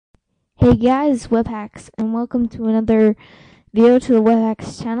Hey guys, Webhacks, and welcome to another video to the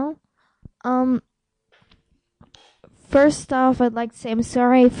Webhacks channel. First off, I'd like to say I'm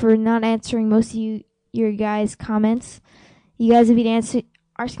sorry for not answering most of your guys' comments. You guys have been asking,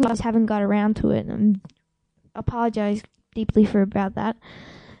 I just haven't got around to it. I apologize deeply about that,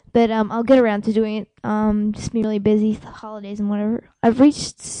 but I'll get around to doing it. Just been really busy, the holidays and whatever. I've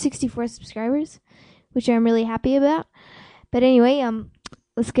reached 64 subscribers, which I'm really happy about. But anyway,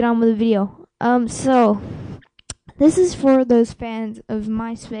 let's get on with the video. So this is for those fans of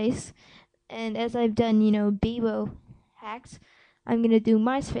Myspace, and as I've done, Bebo hacks, I'm gonna do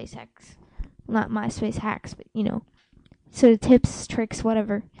Myspace hacks. Not Myspace hacks, but sort of tips, tricks,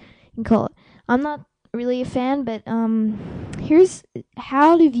 whatever you can call it. I'm not really a fan, but here's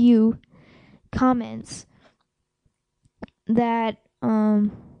how to view comments that have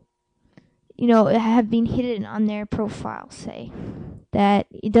been hidden on their profile, say that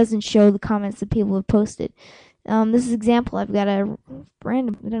it doesn't show the comments that people have posted. This is an example. I've got a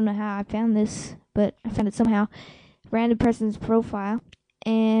random, I don't know how I found this, but I found it somehow, random person's profile,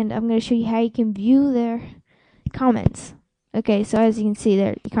 and I'm going to show you how you can view their comments. Okay, so as you can see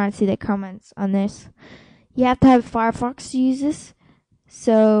there, you can't see their comments on this. You have to have Firefox to use this.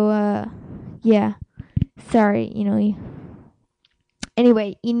 So, yeah, sorry,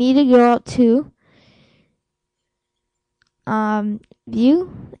 anyway, you need to go out to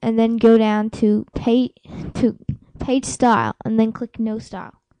view, and then go down to page style, and then click no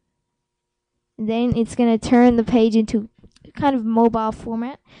style. And then it's going to turn the page into kind of mobile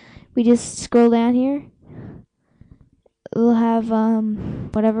format. We just scroll down here. It'll have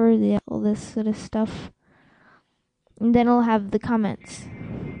whatever, all this sort of stuff, and then it'll have the comments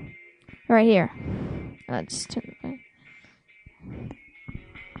right here. Let's turn it back.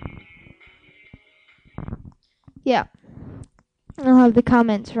 Yeah, I'll have the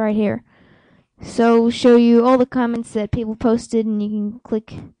comments right here. So show you all the comments that people posted, and you can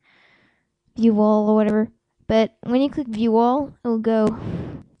click view all or whatever. But when you click view all, it'll go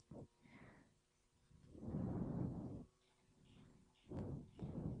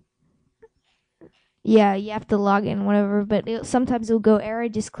yeah, you have to log in, whatever, but sometimes it'll go error.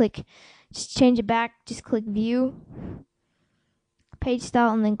 Just change it back, just click view page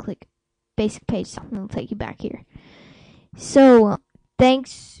style, and then click basic page style, and it'll take you back here. So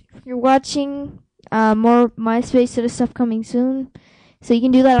thanks for watching. More Myspace sort of stuff coming soon. So you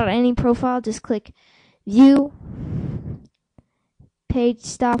can do that on any profile. Just click view page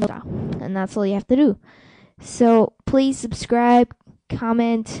style, and that's all you have to do. So please subscribe,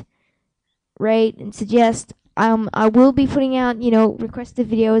 comment, rate, and suggest. I will be putting out requested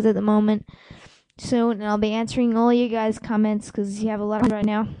videos at the moment soon, and I'll be answering all you guys' comments because you have a lot right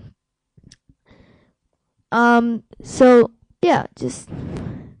now. So yeah,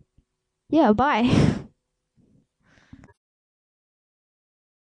 bye.